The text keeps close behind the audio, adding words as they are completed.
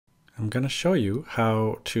I'm going to show you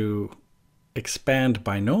how to expand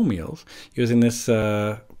binomials using this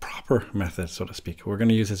proper method, so to speak. We're going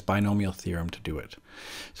to use this binomial theorem to do it.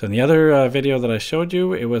 So in the other video that I showed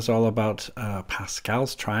you, it was all about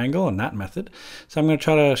Pascal's triangle and that method. So I'm going to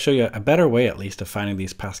try to show you a better way, at least, of finding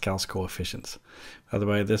these Pascal's coefficients. By the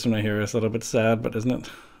way, this one right here is a little bit sad, but isn't it?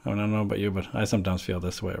 I don't know about you, but I sometimes feel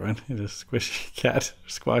this way, right? This squishy cat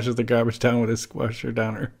squashes the garbage down with his squasher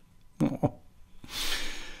downer. Oh.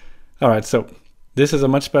 All right, so this is a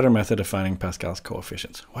much better method of finding Pascal's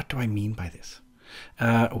coefficients. What do I mean by this?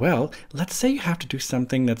 Well, let's say you have to do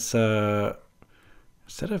something that's,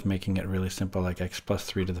 instead of making it really simple, like x plus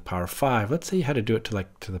 3 to the power of 5, let's say you had to do it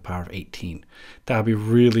to the power of 18. That would be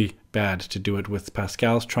really bad to do it with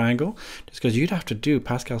Pascal's triangle, just because you'd have to do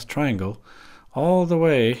Pascal's triangle all the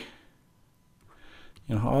way,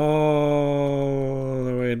 all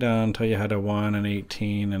the way down until you had a 1 and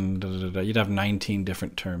 18 and you'd have 19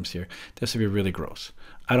 different terms here. This would be really gross.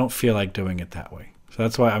 I don't feel like doing it that way. So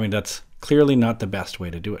that's why, that's clearly not the best way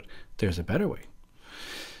to do it. There's a better way.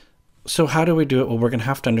 So how do we do it? Well, we're going to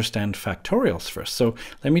have to understand factorials first. So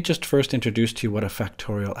let me just first introduce to you what a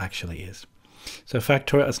factorial actually is. So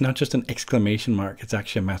factorial is not just an exclamation mark. It's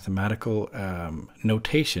actually a mathematical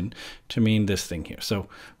notation to mean this thing here. So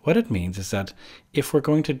what it means is that if we're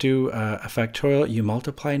going to do a factorial, you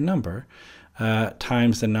multiply a number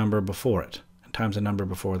times the number before it, and times the number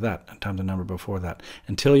before that, and times the number before that,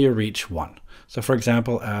 until you reach 1. So for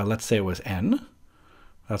example, let's say it was n.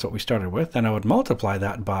 That's what we started with. Then I would multiply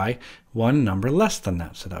that by one number less than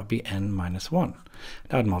that. So that would be n minus 1.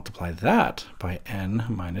 I would multiply that by n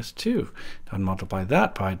minus 2. I would multiply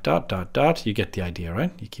that by ... You get the idea,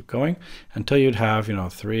 right? You keep going until you'd have,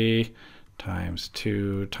 3 times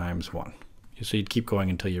 2 times 1. So you'd keep going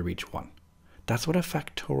until you reach 1. That's what a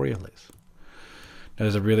factorial is.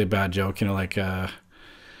 There's a really bad joke,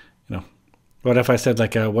 what if I said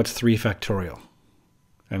what's 3 factorial?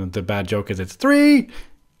 And the bad joke is it's 3.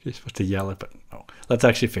 You're supposed to yell it, but no. Let's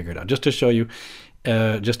actually figure it out. Just to show you,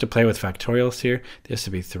 just to play with factorials here, this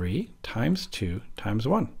would be 3 times 2 times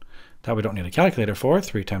 1. That we don't need a calculator for.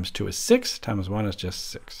 3 times 2 is 6, times 1 is just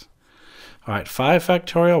 6. All right, 5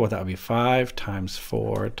 factorial, well, that would be 5 times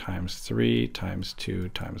 4 times 3 times 2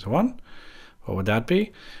 times 1. What would that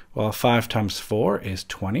be? Well, 5 times 4 is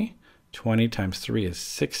 20. 20 times 3 is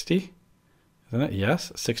 60, isn't it?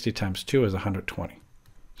 Yes, 60 times 2 is 120.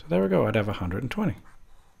 So there we go, I'd have 120.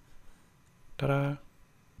 Ta-da!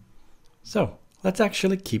 So let's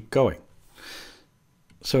actually keep going.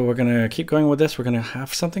 So we're going to keep going with this. We're going to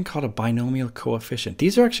have something called a binomial coefficient.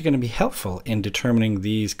 These are actually going to be helpful in determining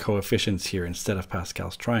these coefficients here instead of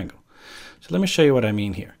Pascal's triangle. So let me show you what I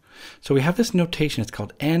mean here. So we have this notation, it's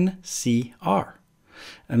called nCr.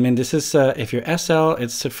 This is, if you're SL, it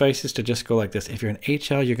suffices to just go like this. If you're an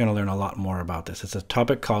HL, you're going to learn a lot more about this. It's a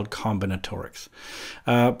topic called combinatorics.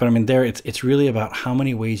 But there it's really about how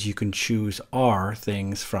many ways you can choose R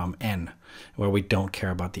things from N, where we don't care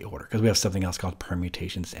about the order, because we have something else called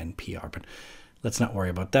permutations, NPR. But let's not worry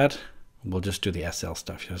about that. We'll just do the SL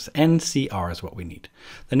stuff. Just nCr is what we need.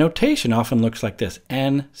 The notation often looks like this,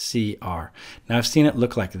 nCr. Now I've seen it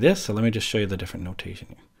look like this, so let me just show you the different notation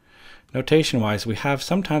here. Notation-wise, we have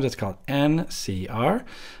sometimes it's called nCr.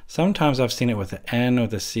 Sometimes I've seen it with the N,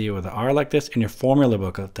 with the C, with the R like this. In your formula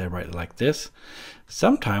booklet, they write it like this.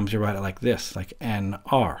 Sometimes you write it like this, like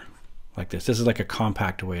NR, like this. This is like a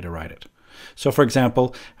compact way to write it. So for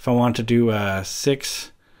example, if I want to do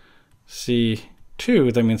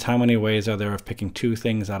 6C2, that means how many ways are there of picking 2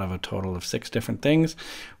 things out of a total of 6 different things?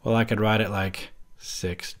 Well, I could write it like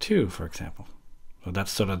 6,2, for example. So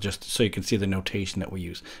that's sort of just so you can see the notation that we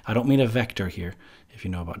use. I don't mean a vector here. If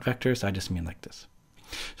you know about vectors, I just mean like this.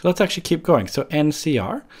 So let's actually keep going. So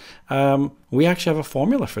nCr, we actually have a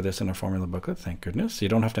formula for this in our formula booklet, thank goodness. So you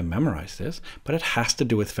don't have to memorize this, but it has to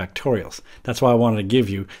do with factorials. That's why I wanted to give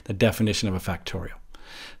you the definition of a factorial.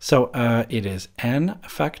 So it is n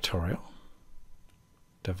factorial.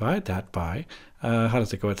 Divide that by, how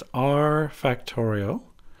does it go? It's r factorial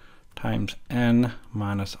times n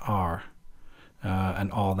minus r.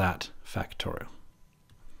 And all that factorial.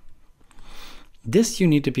 This you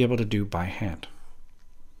need to be able to do by hand.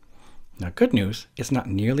 Now, good news, it's not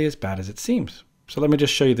nearly as bad as it seems. So let me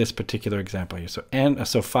just show you this particular example here. So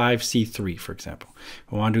 5C3, for example.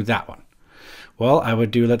 I want to do that one. Well, I would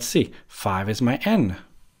do, let's see, 5 is my n,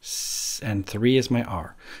 and 3 is my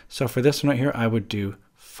r. So for this one right here, I would do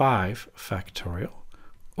 5 factorial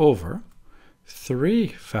over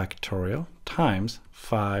 3 factorial times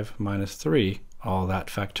 5 minus 3, all that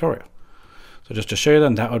factorial. So just to show you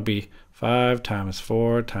then, that would be 5 times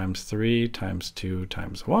 4 times 3 times 2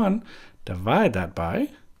 times 1. Divide that by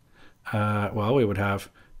well, we would have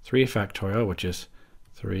 3 factorial, which is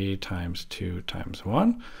 3 times 2 times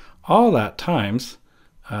 1. All that times,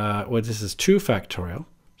 well, this is 2 factorial,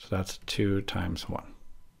 so that's 2 times 1.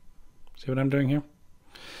 See what I'm doing here?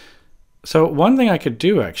 So one thing I could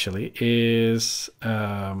do actually is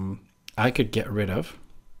I could get rid of,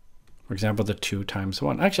 for example, the 2 times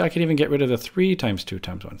 1. Actually, I could even get rid of the 3 times 2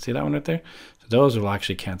 times 1. See that one right there? So those will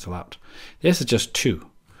actually cancel out. This is just 2.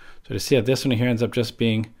 So to see that this one here ends up just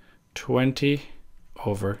being 20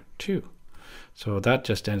 over 2. So that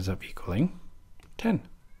just ends up equaling 10.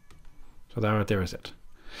 So that right there is it.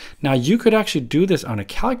 Now you could actually do this on a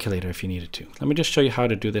calculator if you needed to. Let me just show you how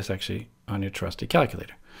to do this actually on your trusty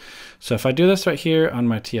calculator. So if I do this right here on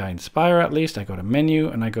my TI Inspire, at least, I go to menu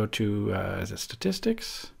and I go to, is it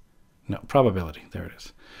statistics? No, probability, there it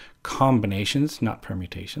is. Combinations, not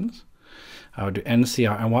permutations. I would do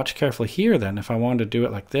nCr, and watch carefully here then, if I wanted to do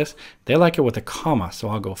it like this, they like it with a comma, so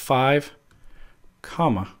I'll go 5,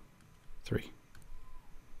 comma, 3.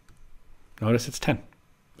 Notice it's 10.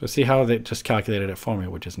 So see how they just calculated it for me,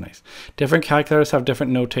 which is nice. Different calculators have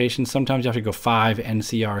different notations. Sometimes you have to go 5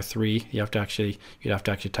 nCr 3. You'd have to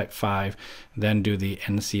actually type 5, then do the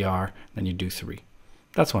nCr, then you do 3.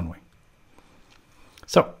 That's one way.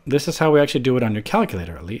 So this is how we actually do it on your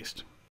calculator, at least.